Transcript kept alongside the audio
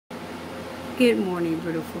Good morning,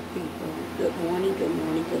 beautiful people. Good morning, good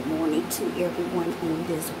morning, good morning to everyone on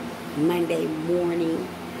this Monday morning.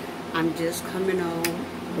 I'm just coming on,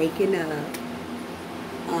 waking up.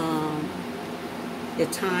 The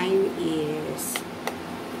time is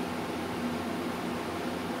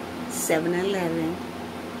 7:11.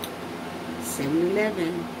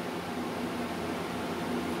 7:11.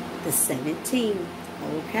 The 17th.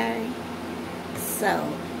 Okay.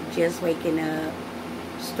 So, just waking up.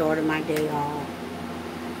 Started my day off,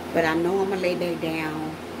 but I know I'm gonna lay back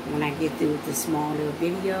down when I get through with this small little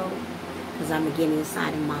video, because I'm gonna get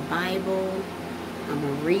inside of my Bible. I'm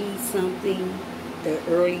gonna read something, the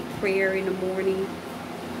early prayer in the morning,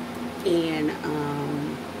 and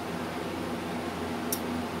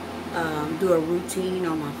do a routine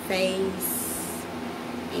on my face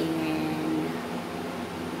and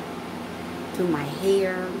do my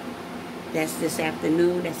hair. That's this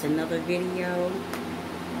afternoon. That's another video.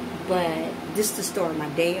 But just to start my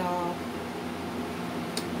day off,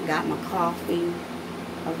 got my coffee,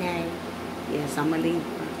 okay? Yes, I'm a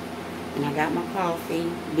Libra. And I got my coffee,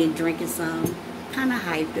 been drinking some, kind of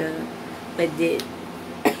hyped up. But did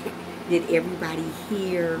everybody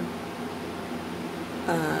hear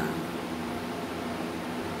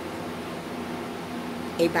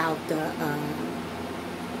about the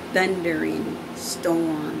thundering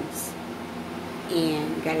storms?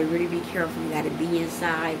 And got to really be careful. You got to be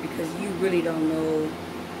inside, because you really don't know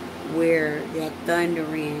where that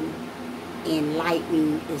thundering and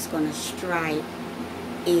lightning is going to strike.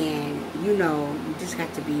 And you just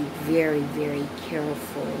got to be very, very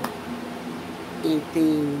careful in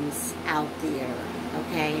things out there.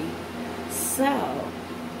 Okay, so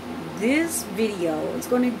this video is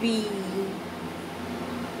going to be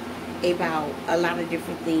about a lot of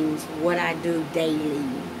different things, what I do daily.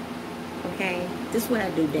 Okay, this is what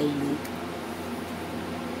I do daily.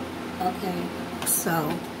 Okay, so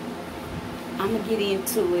I'm gonna get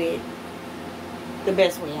into it the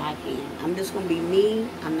best way I can. I'm just gonna be me.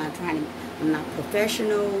 I'm not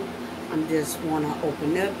professional. I'm just wanna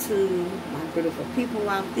open up to my beautiful people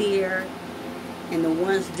out there. And the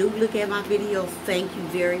ones do look at my video, thank you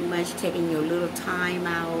very much taking your little time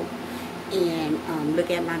out and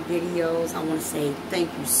look at my videos. I wanna say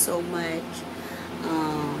thank you so much.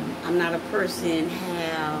 I'm not a person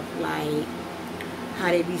have like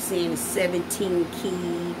how they be saying 17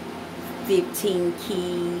 key, 15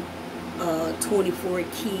 key, 24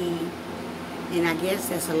 key, and I guess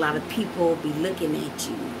that's a lot of people be looking at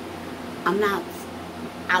you. I'm not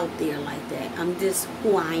out there like that. I'm just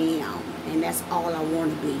who I am, and that's all I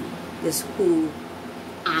want to be. Just who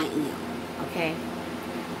I am. Okay,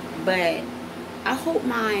 but I hope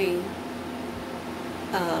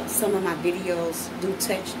some of my videos do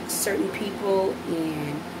touch certain people,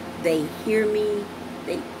 and they hear me.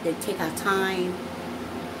 They take our time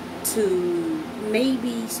to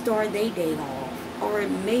maybe start their day off, or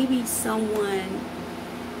maybe someone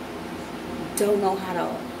don't know how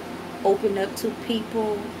to open up to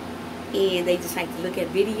people, and they just like to look at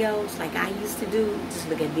videos like I used to do. Just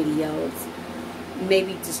look at videos,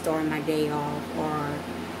 maybe to start my day off, or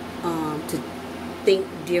to think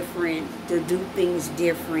different, to do things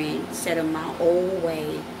different instead of my old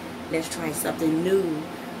way. Let's try something new.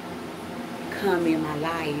 Come in my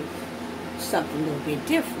life, something a little bit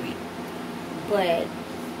different. But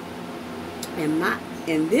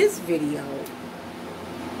in this video,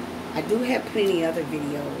 I do have plenty other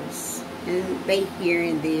videos, and they here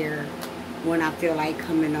and there when I feel like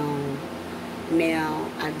coming on. Now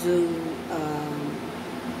I do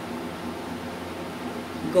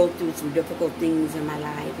go through some difficult things in my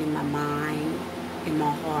life, in my mind, in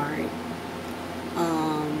my heart.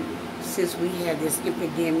 Since we have this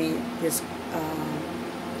epidemic, this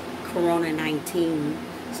Corona-19,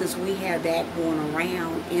 since we have that going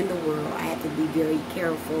around in the world, I have to be very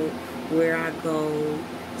careful where I go,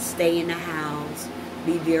 stay in the house,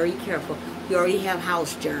 be very careful. You already have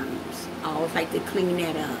house germs. I always like to clean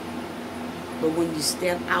that up. But when you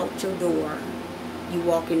step out your door, you're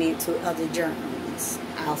walking into other germs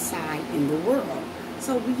outside in the world.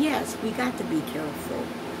 So yes, we got to be careful.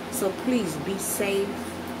 So please be safe.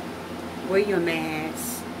 Wear your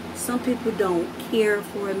mask. Some people don't care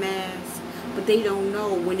for a mask, but they don't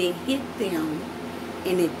know when it hit them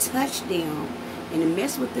and it touched them and it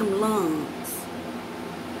messed with them lungs,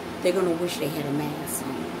 they're gonna wish they had a mask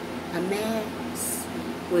on. A mask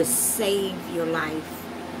will save your life.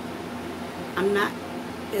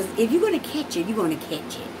 If you're gonna catch it, you're gonna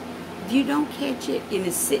catch it. If you don't catch it and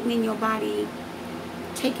it's sitting in your body,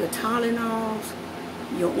 take your Tylenols,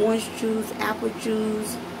 your orange juice, apple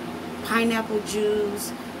juice, pineapple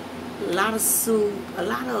juice, a lot of soup, a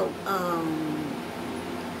lot of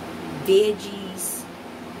veggies,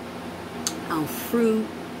 fruit.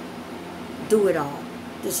 Do it all.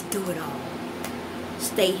 Just do it all.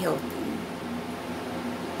 Stay healthy.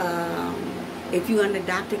 If you're under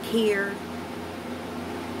doctor care,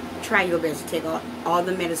 try your best to take all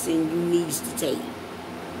the medicine you need to take.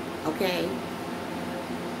 Okay?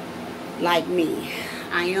 Like me,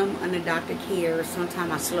 I am under doctor care.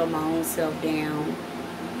 Sometimes I slow my own self down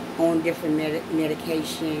on different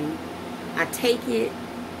medication. I take it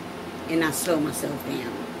and I slow myself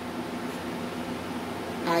down.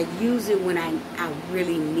 I use it when I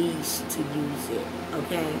really need to use it.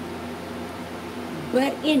 Okay?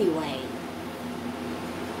 But anyway,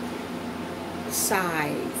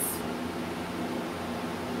 besides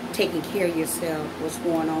taking care of yourself, what's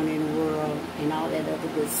going on in the world, and all that other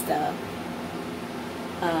good stuff,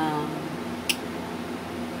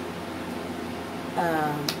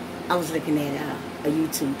 I was looking at a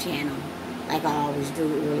YouTube channel, like I always do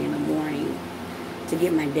early in the morning, to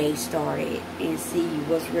get my day started and see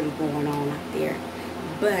what's really going on out there.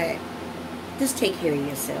 But just take care of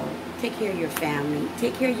yourself. Take care of your family.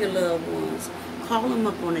 Take care of your loved ones. Call them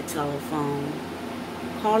up on the telephone.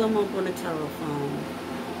 Call them up on the telephone.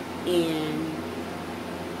 And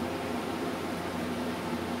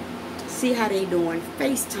see how they doing.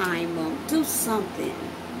 FaceTime them. Do something.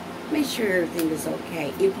 Make sure everything is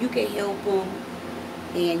okay. If you can help them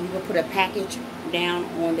and you can put a package down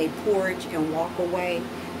on their porch and walk away,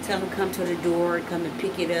 tell them come to the door, come and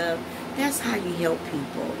pick it up. That's how you help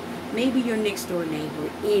people. Maybe your next door neighbor,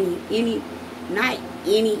 not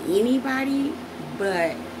anybody,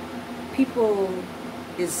 but people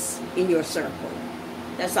is in your circle.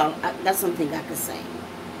 That's all. That's something I could say.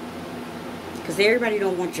 Because everybody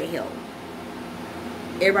don't want your help.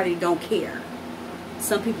 Everybody don't care.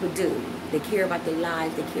 Some people do. They care about their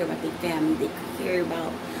lives. They care about their family. They care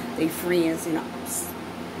about their friends and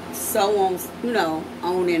so on. You know,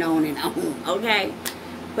 on and on and on. Okay,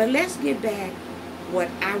 but let's get back. What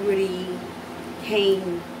I really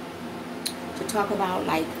came to talk about,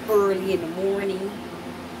 like early in the morning.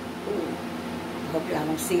 Ooh, I hope y'all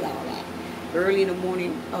don't see all that. Early in the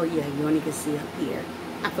morning. Oh yeah, you only can see up here.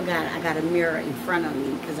 I forgot I got a mirror in front of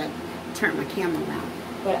me because I turned my camera around.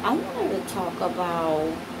 But I wanted to talk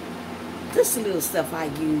about this little stuff I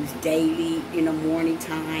use daily in the morning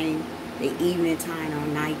time, the evening time, or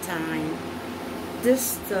night time.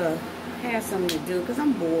 This has something to do because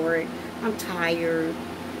I'm bored. I'm tired,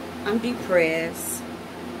 I'm depressed,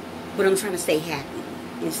 but I'm trying to stay happy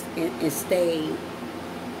and stay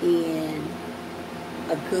in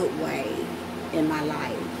a good way in my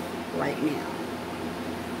life right now.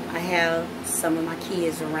 I have some of my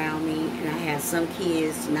kids around me, and I have some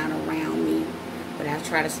kids not around me, but I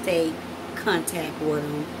try to stay contact with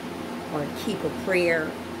them or keep a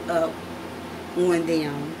prayer up on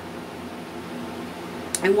them.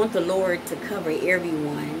 I want the Lord to cover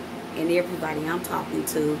everyone and everybody I'm talking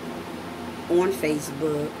to on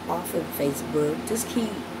Facebook, off of Facebook. Just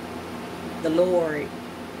keep the Lord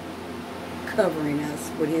covering us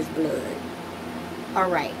with His blood.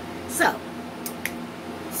 Alright, so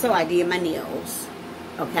I did my nails,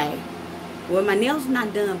 okay? Well, my nails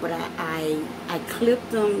not done, but I clipped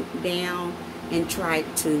them down and tried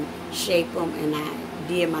to shape them, and I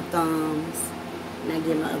did my thumbs, and I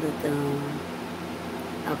did my other thumb.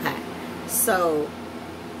 Okay, so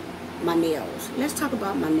my nails. Let's talk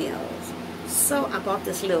about my nails. So I bought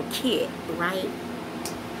this little kit, right?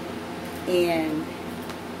 And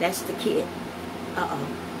that's the kit.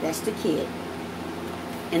 That's the kit.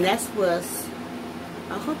 And that's what's,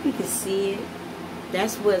 I hope you can see it.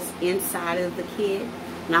 That's what's inside of the kit.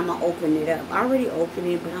 And I'm going to open it up. I already opened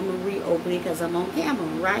it, but I'm going to reopen it because I'm on camera,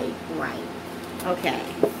 right? Right. Okay.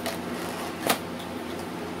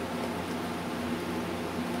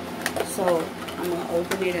 So I'm going to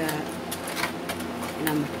open it up, and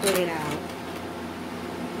I'm going to put it out.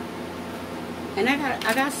 And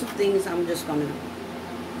I got some things I'm just going to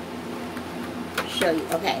show you.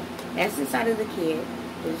 Okay, that's inside of the kit.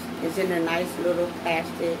 It's in a nice little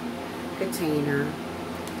plastic container.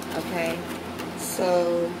 Okay,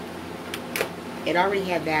 so it already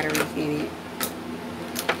had batteries in it.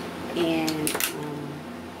 And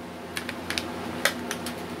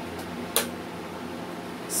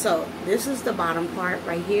so this is the bottom part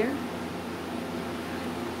right here.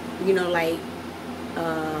 You know, like,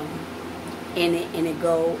 and it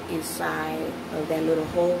go inside of that little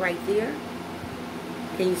hole right there.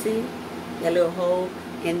 Can you see that little hole?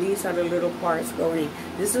 And these are the little parts going in.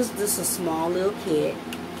 This is a small little kit,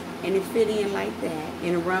 and it fit in like that,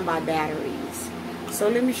 and it run by batteries. So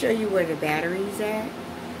let me show you where the batteries at.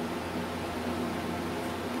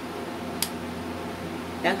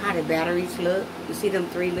 That's how the batteries look. You see them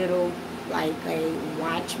 3 little, like a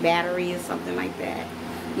watch battery or something like that.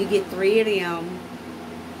 You get 3 of them,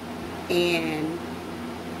 and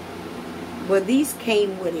well, these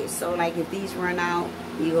came with it. So like if these run out,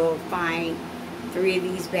 you'll find 3 of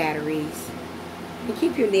these batteries. And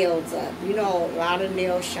keep your nails up. You know, a lot of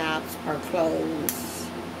nail shops are closed.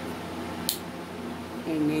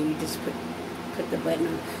 And then you just put the button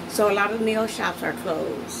on. So a lot of nail shops are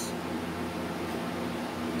closed.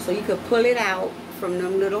 So you could pull it out from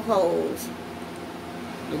them little holes.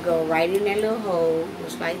 You go right in that little hole,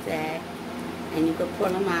 just like that. And you could pull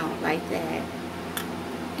them out like that.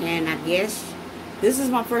 And I guess this is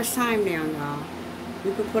my first time now, y'all.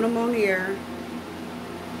 You could put them on here.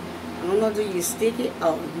 I don't know, do you stick it?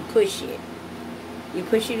 Oh, you push it. You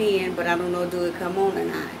push it in, but I don't know, do it come on or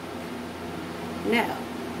not? No.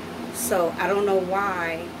 So, I don't know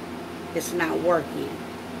why it's not working.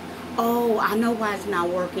 Oh, I know why it's not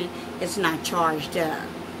working. It's not charged up.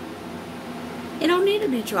 It don't need to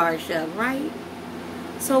be charged up, right?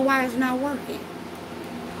 So, why it's not working?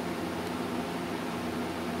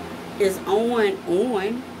 It's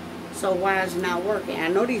on. So, why it's not working? I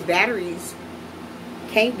know these batteries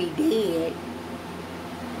can't be dead.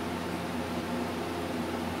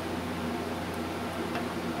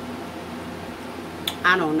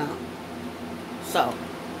 I don't know. So,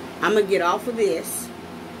 I'm going to get off of this.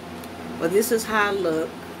 But this is how I look.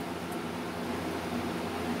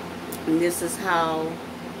 And this is how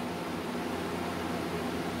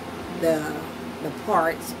the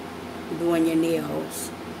parts doing your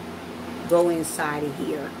nails go inside of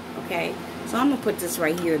here. Okay? So, I'm going to put this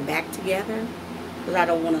right here back together. Because I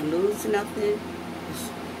don't want to lose nothing.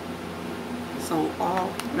 It's on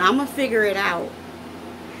off. Now I'm going to figure it out.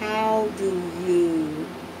 How do you...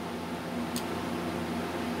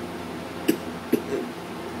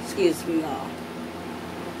 Excuse me, y'all.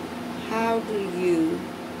 How do you...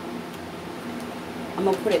 I'm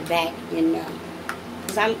going to put it back in there.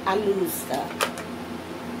 Because I lose stuff.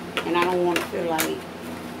 And I don't want to feel like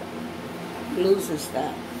losing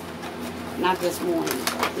stuff. Not this morning.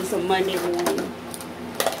 It's a Monday morning.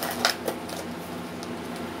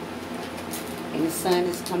 And the sun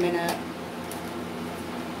is coming up.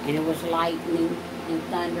 And it was lightning and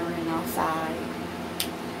thundering outside.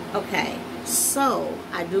 Okay, so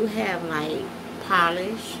I do have like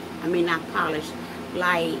polish. I mean not polish,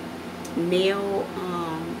 like nail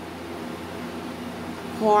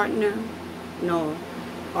hardener, no,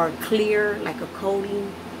 or clear, like a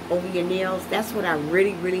coating over your nails. That's what I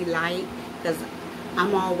really, really like, because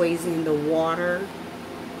I'm always in the water.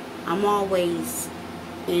 I'm always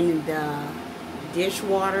in the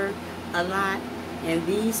dishwater a lot, and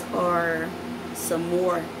these are some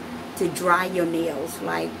more to dry your nails.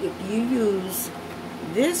 Like if you use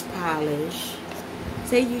this polish,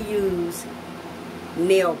 say you use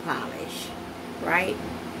nail polish, right?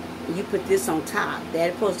 You put this on top.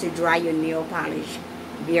 That's supposed to dry your nail polish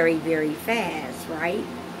very, very fast, right?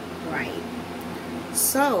 Right.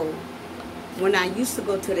 So when I used to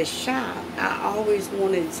go to the shop, I always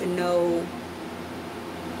wanted to know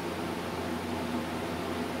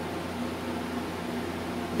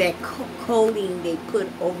that coating they put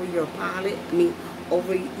over your polish,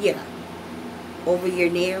 over your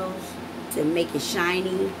nails to make it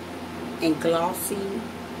shiny and glossy.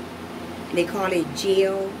 They call it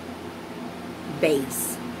gel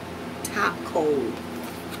base, top coat.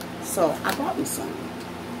 So I bought me some.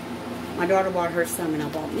 My daughter bought her some and I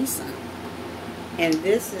bought me some. And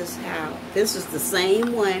this is the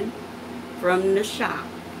same one from the shop.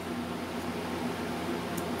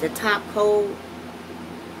 The top coat.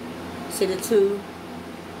 See the two?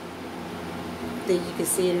 I think you can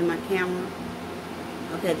see it in my camera.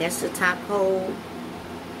 Okay, that's the top coat.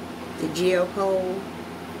 The gel coat.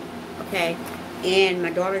 Okay. And my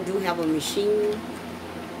daughter do have a machine.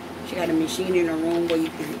 She got a machine in her room where you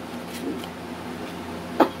can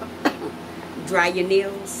dry your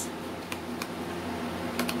nails.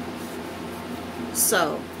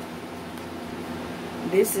 So,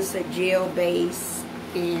 this is a gel base.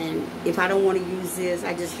 And if I don't want to use this,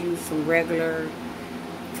 I just use some regular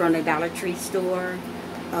from the Dollar Tree store.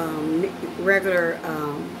 Regular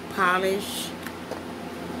polish,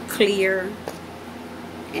 clear.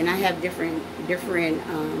 And I have different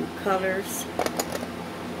colors.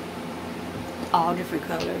 All different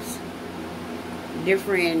colors.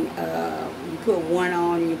 Different, you put one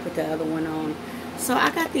on and you put the other one on. So I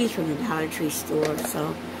got these from the Dollar Tree store.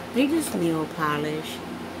 So they just nail polish.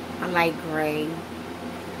 I like gray.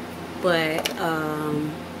 But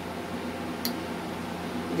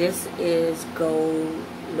this is gold,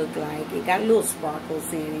 look like. It got little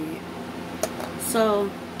sparkles in it. So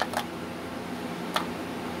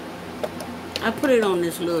I put it on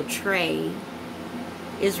this little tray.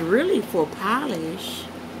 It's really for polish.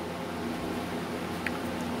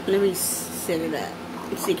 Let me set it up.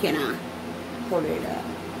 Let's see, can I hold it up?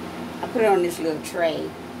 I put it on this little tray,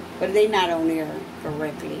 but they not on there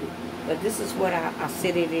correctly. But this is what I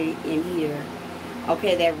set it in here.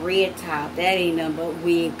 Okay, that red top, that ain't nothing but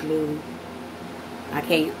wig glue. I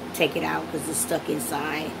can't take it out because it's stuck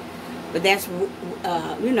inside. But that's,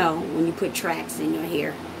 you know, when you put tracks in your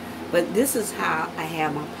hair. But this is how I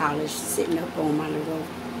have my polish sitting up on my little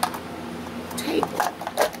table.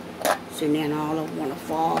 So then all of them want to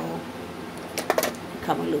fall,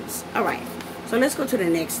 come loose. All right, so let's go to the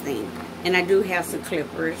next thing. And I do have some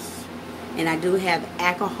clippers, and I do have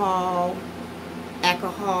alcohol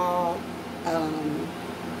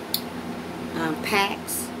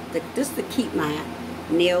packs, just to keep my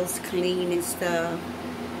nails clean and stuff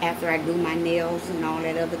after I do my nails and all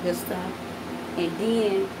that other good stuff. And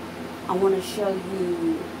then I want to show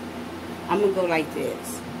you, I'm going to go like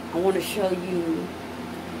this. I want to show you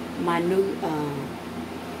my new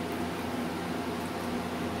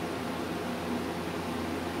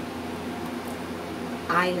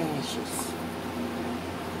eyelashes.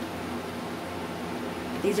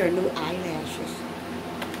 These are new eyelashes.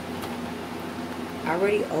 I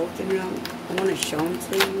already opened them. I want to show them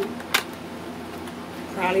to you.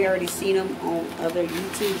 Probably already seen them on other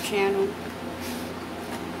YouTube channels.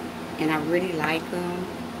 And I really like them.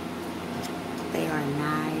 They are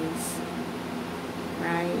nice.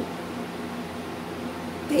 Right?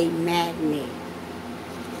 They magnet.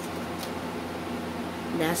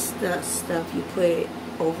 That's the stuff you put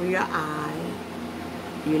over your eye.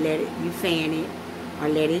 You let it, you fan it or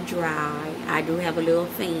let it dry. I do have a little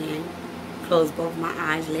fan. Close both my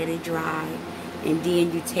eyes, let it dry, and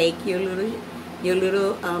then you take your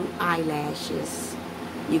little eyelashes.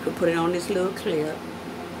 You could put it on this little clip,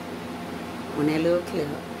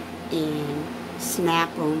 and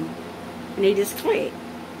snap them, and they just click.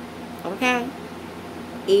 Okay,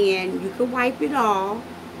 and you could wipe it off,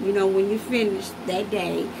 you know, when you finish that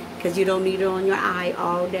day, because you don't need it on your eye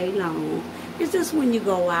all day long. It's just when you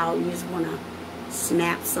go out, you just want to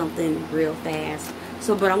snap something real fast.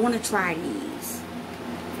 So, but I want to try these,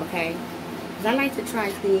 okay? Because I like to try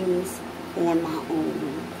things on my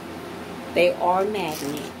own. They are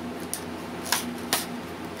magnet.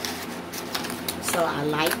 So I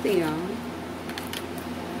like them.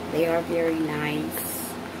 They are very nice.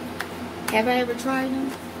 Have I ever tried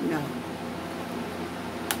them? No.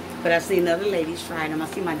 But I've seen other ladies try them. I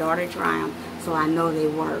see my daughter try them, so I know they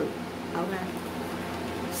work. Okay?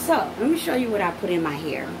 So, let me show you what I put in my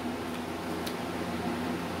hair.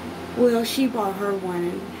 Well, she bought her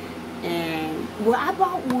one, and, well, I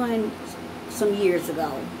bought one some years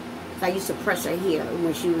ago. I used to press her hair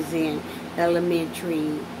when she was in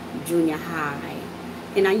elementary, junior high.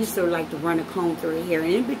 And I used to like to run a comb through her hair,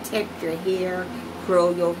 and it would protect your hair,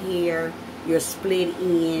 curl your hair, your split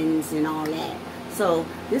ends, and all that. So,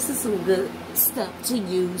 this is some good stuff to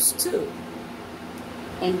use, too.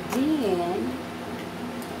 And then,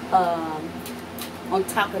 I'm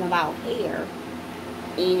talking about hair.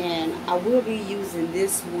 And I will be using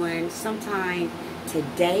this one sometime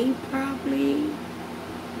today, probably,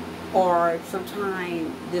 or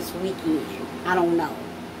sometime this weekend. I don't know.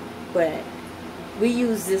 But we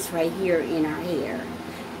use this right here in our hair.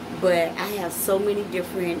 But I have so many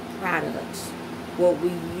different products, what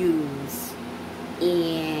we use.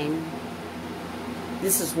 And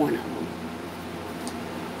this is one of them.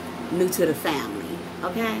 New to the family.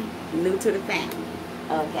 Okay? New to the family.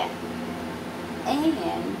 Okay.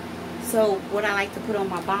 And so what I like to put on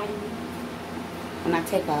my body when I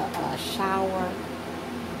take a shower,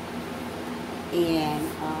 and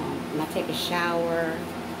when I take a shower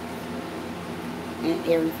and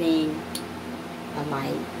everything, I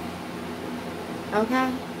like,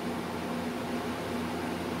 okay,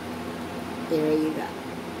 there you go.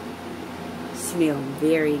 Smell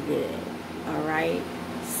very good. Alright,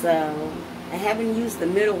 so I haven't used the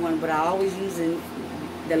middle one, but I always use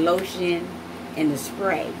the lotion and the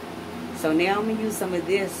spray. So now I'm going to use some of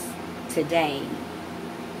this today,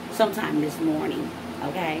 sometime this morning,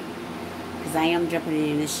 okay? Because I am jumping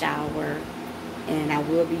in the shower, and I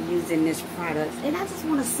will be using this product. And I just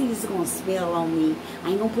want to see if it's going to smell on me.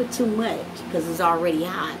 I ain't going to put too much because it's already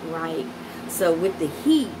hot, right? So with the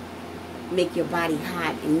heat, make your body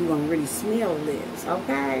hot, and you're going to really smell this,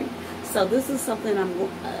 okay? So this is something I'm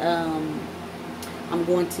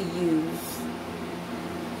going to use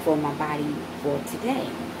for my body for today.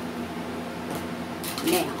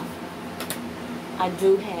 Now, I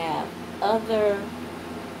do have other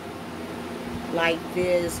like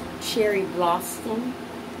this cherry blossom.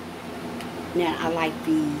 Now I like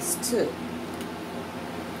these too.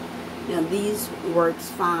 Now these works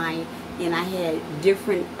fine, and I had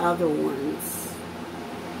different other ones.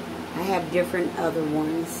 I have different other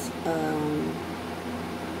ones.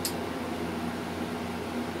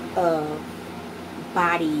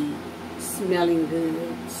 Body smelling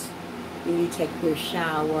goods when you take your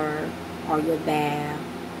shower or your bath.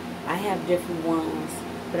 I have different ones,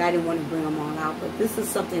 but I didn't want to bring them all out. But this is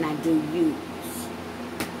something I do use.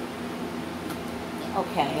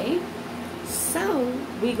 Okay, so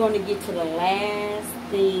we're going to get to the last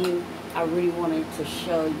thing I really wanted to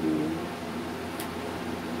show you.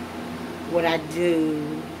 What I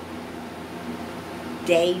do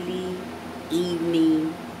daily,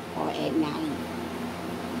 evening, or at night.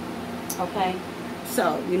 Okay,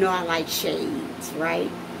 so you know I like shades, right?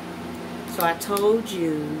 So I told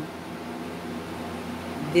you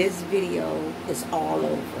this video is all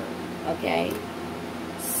over. Okay,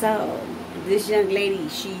 so this young lady,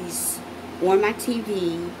 she's on my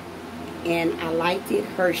TV, and I liked it,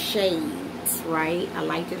 her shades, right? I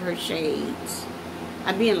liked it, her shades.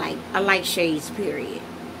 I like shades, period.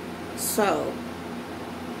 So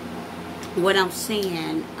what I'm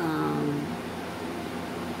saying,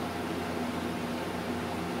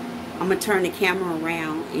 I'm gonna turn the camera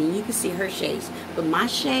around and you can see her shades, but my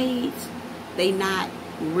shades, they not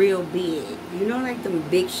real big. You know, like them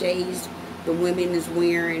big shades the women is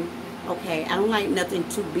wearing. Okay, I don't like nothing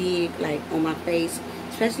too big, like on my face,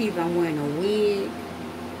 especially if I'm wearing a wig.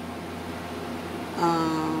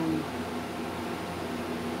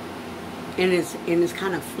 And it's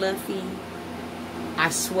kind of fluffy. I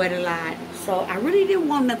sweat a lot, so I really didn't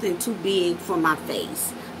want nothing too big for my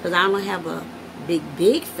face, because I don't have a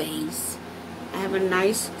big face. I have a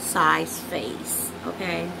nice size face.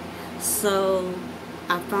 Okay, so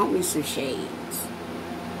I found me some shades,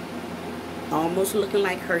 almost looking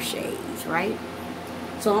like her shades, right?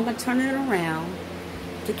 So I'm gonna turn it around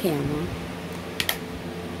the camera.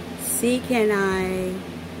 See, can I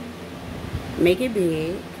make it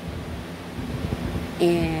big?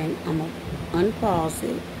 And I'm gonna unpause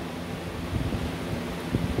it.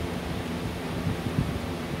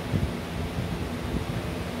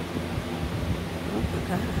 Oh my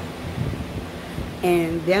God.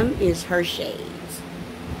 And them is her shades.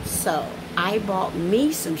 So I bought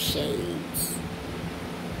me some shades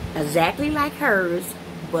exactly like hers,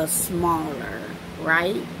 but smaller,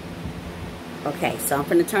 right? Okay, so I'm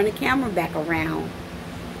gonna turn the camera back around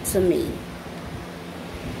to me.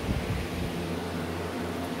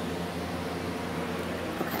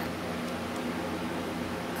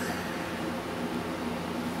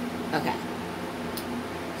 Okay,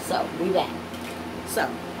 so we back. So,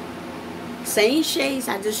 same shades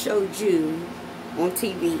I just showed you on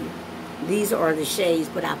TV. These are the shades,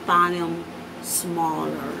 but I found them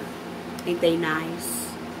smaller. Ain't they nice?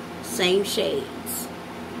 Same shades.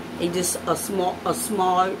 They just a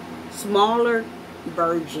smaller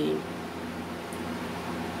version.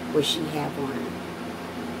 What she have on.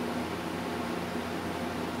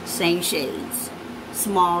 Same shades,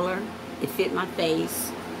 smaller. It fit my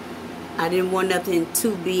face. I didn't want nothing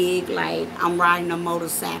too big, like I'm riding a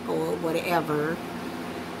motorcycle or whatever.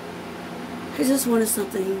 I just wanted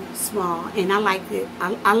something small, and I liked it.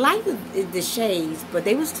 I liked the shades, but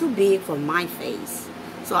they was too big for my face.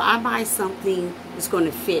 So I buy something that's going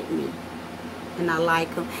to fit me, and I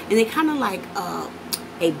like them. And they kind of like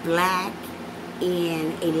a black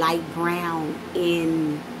and a light brown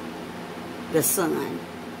in the sun.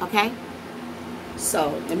 Okay.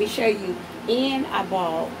 So let me show you. And I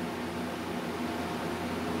bought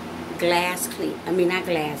glass clean. I mean, not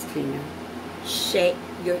glass cleaner. Shade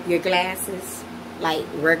your glasses, like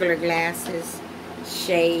regular glasses,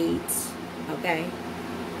 shades. Okay.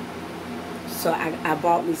 So I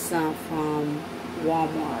bought me some from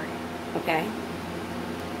Walmart. Okay.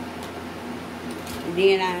 And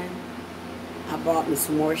then I bought me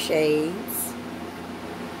some more shades.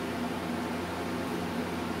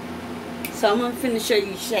 So I'm gonna finish show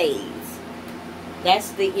you shades.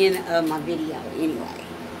 That's the end of my video anyway.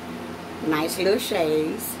 Nice little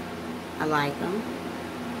shades. I like them.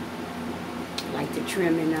 I like the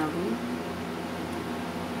trimming of them.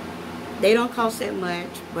 They don't cost that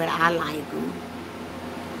much, but I like them.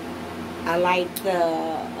 I like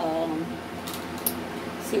the,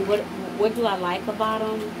 see what do I like about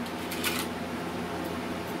them?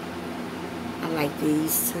 I like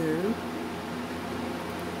these too.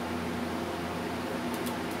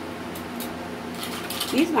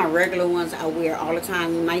 These are my regular ones I wear all the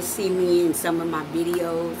time. You might see me in some of my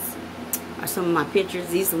videos or some of my pictures.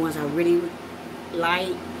 These are the ones I really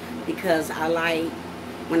like. because I like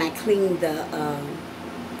when I clean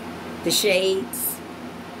the shades,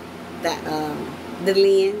 the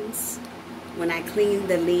lens. When I clean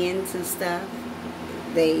the lens and stuff,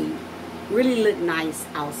 they really look nice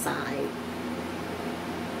outside.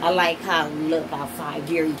 I like how it look outside,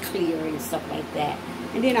 very clear and stuff like that.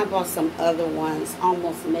 And then I bought some other ones,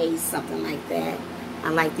 almost made something like that. I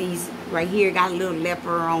like these right here, got a little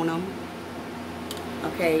leopard on them.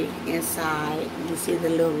 Okay, inside, you see the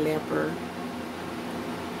little leopard.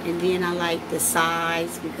 And then I like the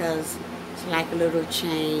sides because it's like a little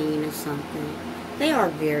chain or something. They are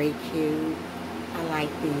very cute. I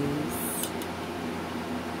like these.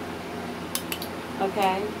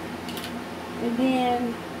 Okay. And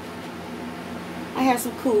then I have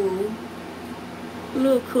some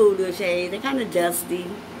little shades. They're kind of dusty,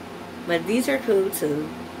 but these are cool too.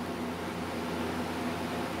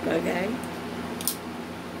 Okay.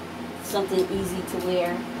 Something easy to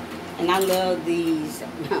wear. And I love these.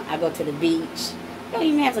 I go to the beach. You don't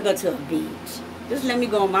even have to go to a beach. Just let me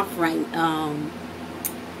go on my front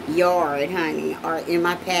yard, honey, or in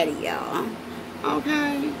my patio.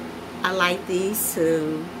 Okay. I like these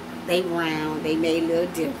too. They round. They made a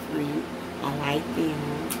little different. I like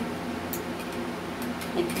them.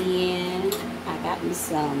 And then I got me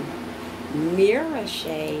some mirror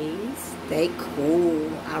shades. They cool.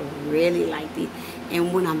 I really like these.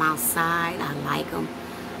 And when I'm outside, I like them.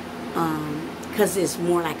 Because it's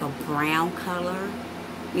more like a brown color.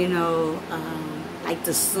 You know, like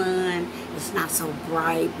the sun, it's not so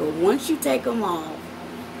bright. But once you take them off,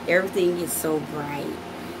 everything is so bright.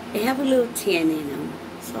 They have a little tint in them.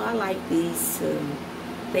 So I like these too.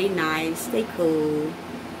 They nice. They cool.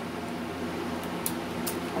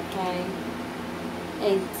 Okay.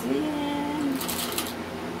 And then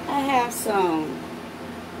I have some,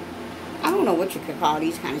 I don't know what you could call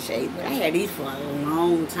these kind of shades, but I had these for a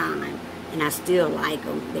long time. And I still like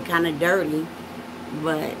them. They're kind of dirty,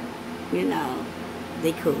 but, you know,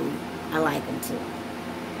 they cool. I like them too.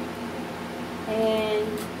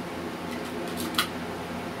 And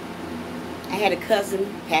I had a cousin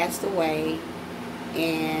passed away,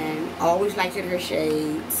 and I always liked her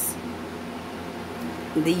shades.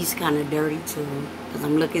 These kind of dirty too, because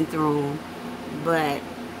I'm looking through them. But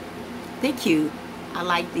they're cute. I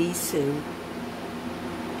like these too.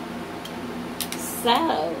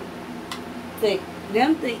 So, the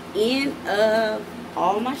end of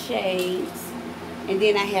all my shades. And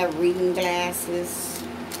then I have reading glasses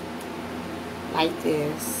like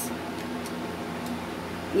this.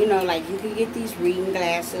 You know, like you can get these reading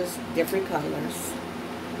glasses, different colors.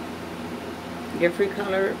 Different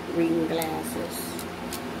color reading glasses.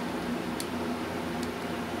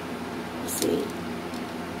 See,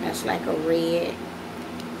 that's like a red,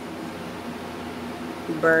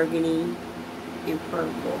 burgundy, and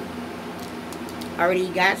purple. I already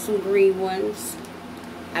got some green ones.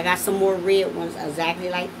 I got some more red ones exactly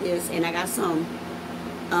like this, and I got some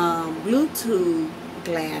Bluetooth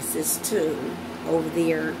glasses too over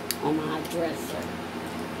there on my dresser.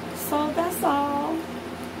 So that's all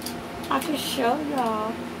I can show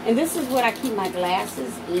y'all. And this is what I keep my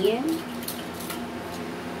glasses in.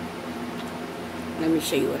 Let me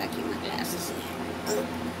show you what I keep my glasses in.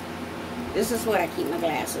 This is what I keep my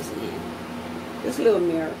glasses in. This little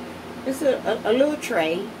mirror. This is a little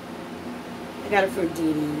tray. I got it from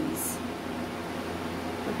DD's.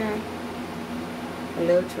 Okay? A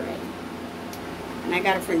little tray. And I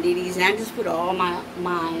got it from DD's. And I just put all my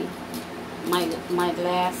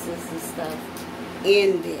glasses and stuff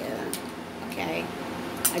in there. Okay?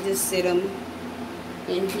 I just sit them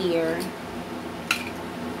in here.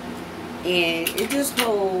 And it just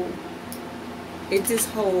hold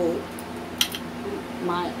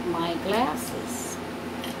my glasses.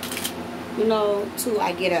 You know, too,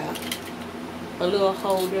 I get a little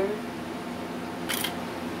holder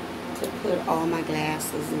to put all my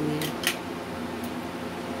glasses in there.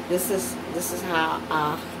 This is how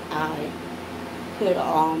I put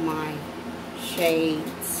all my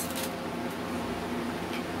shades.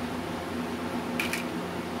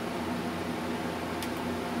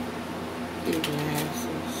 And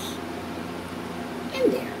glasses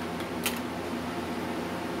in there.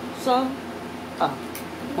 So,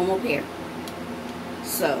 one more pair.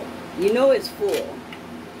 So, you know it's full.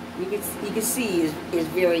 You can see it's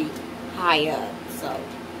very high up. So,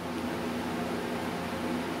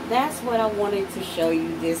 that's what I wanted to show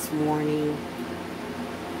you this morning.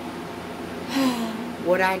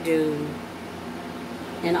 What I do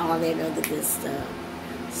and all that other good stuff.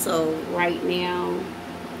 So, right now,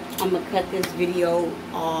 I'm going to cut this video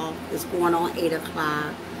off. It's going on 8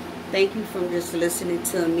 o'clock. Thank you for just listening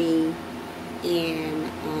to me.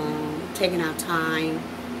 And taking our time.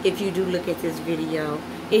 If you do look at this video,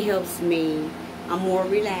 it helps me. I'm more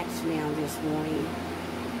relaxed now this morning.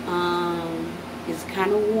 It's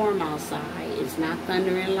kind of warm outside. It's not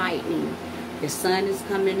thunder and lightning. The sun is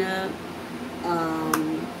coming up.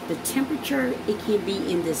 The temperature, it can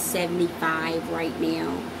be in the 75 right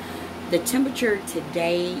now. The temperature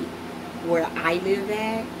today where I live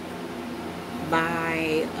at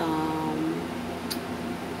by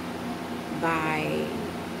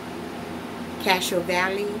Castle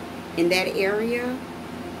Valley, in that area,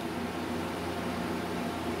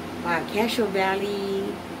 by Castle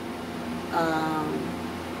Valley,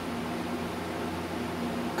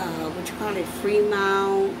 what you call it,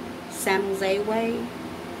 Fremont, San Jose way,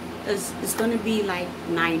 it's going to be like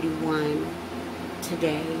 91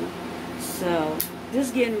 today. So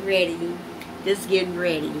just getting ready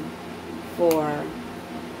for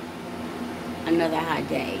another hot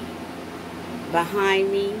day.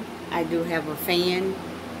 Behind me, I do have a fan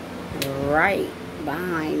right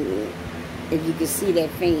behind me, if you can see that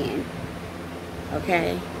fan.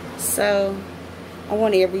 Okay, so I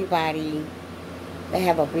want everybody to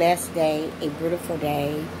have a blessed day, a beautiful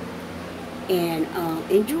day, and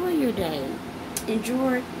enjoy your day.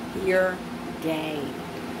 Enjoy your day,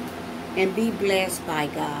 and be blessed by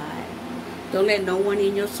God. Don't let no one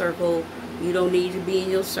in your circle, you don't need to be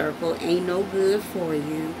in your circle, ain't no good for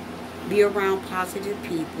you. Be around positive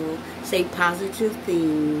people. Say positive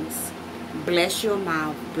things. Bless your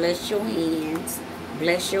mouth. Bless your hands.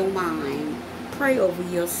 Bless your mind. Pray over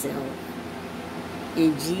yourself.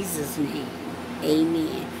 In Jesus' name,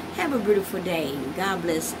 amen. Have a beautiful day. God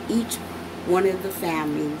bless each one of the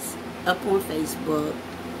families up on Facebook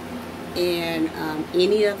and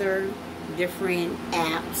any other different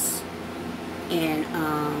apps and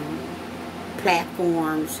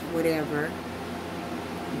platforms, whatever.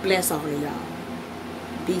 Bless all of y'all.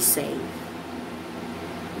 Be safe.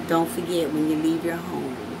 Don't forget, when you leave your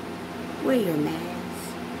home, wear your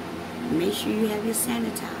mask. Make sure you have your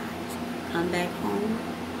sanitizer. Come back home.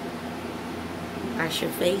 Wash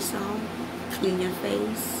your face off. Clean your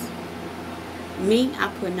face. Me, I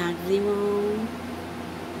put Noxzema on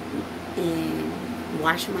and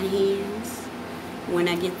wash my hands. When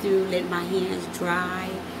I get through, let my hands dry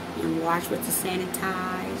and wash with the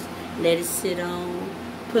sanitize. Let it sit on.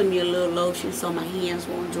 Put me a little lotion so my hands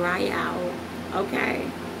won't dry out. Okay?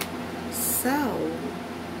 So,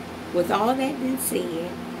 with all that being said,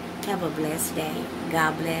 have a blessed day.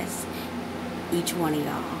 God bless each one of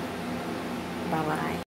y'all. Bye-bye.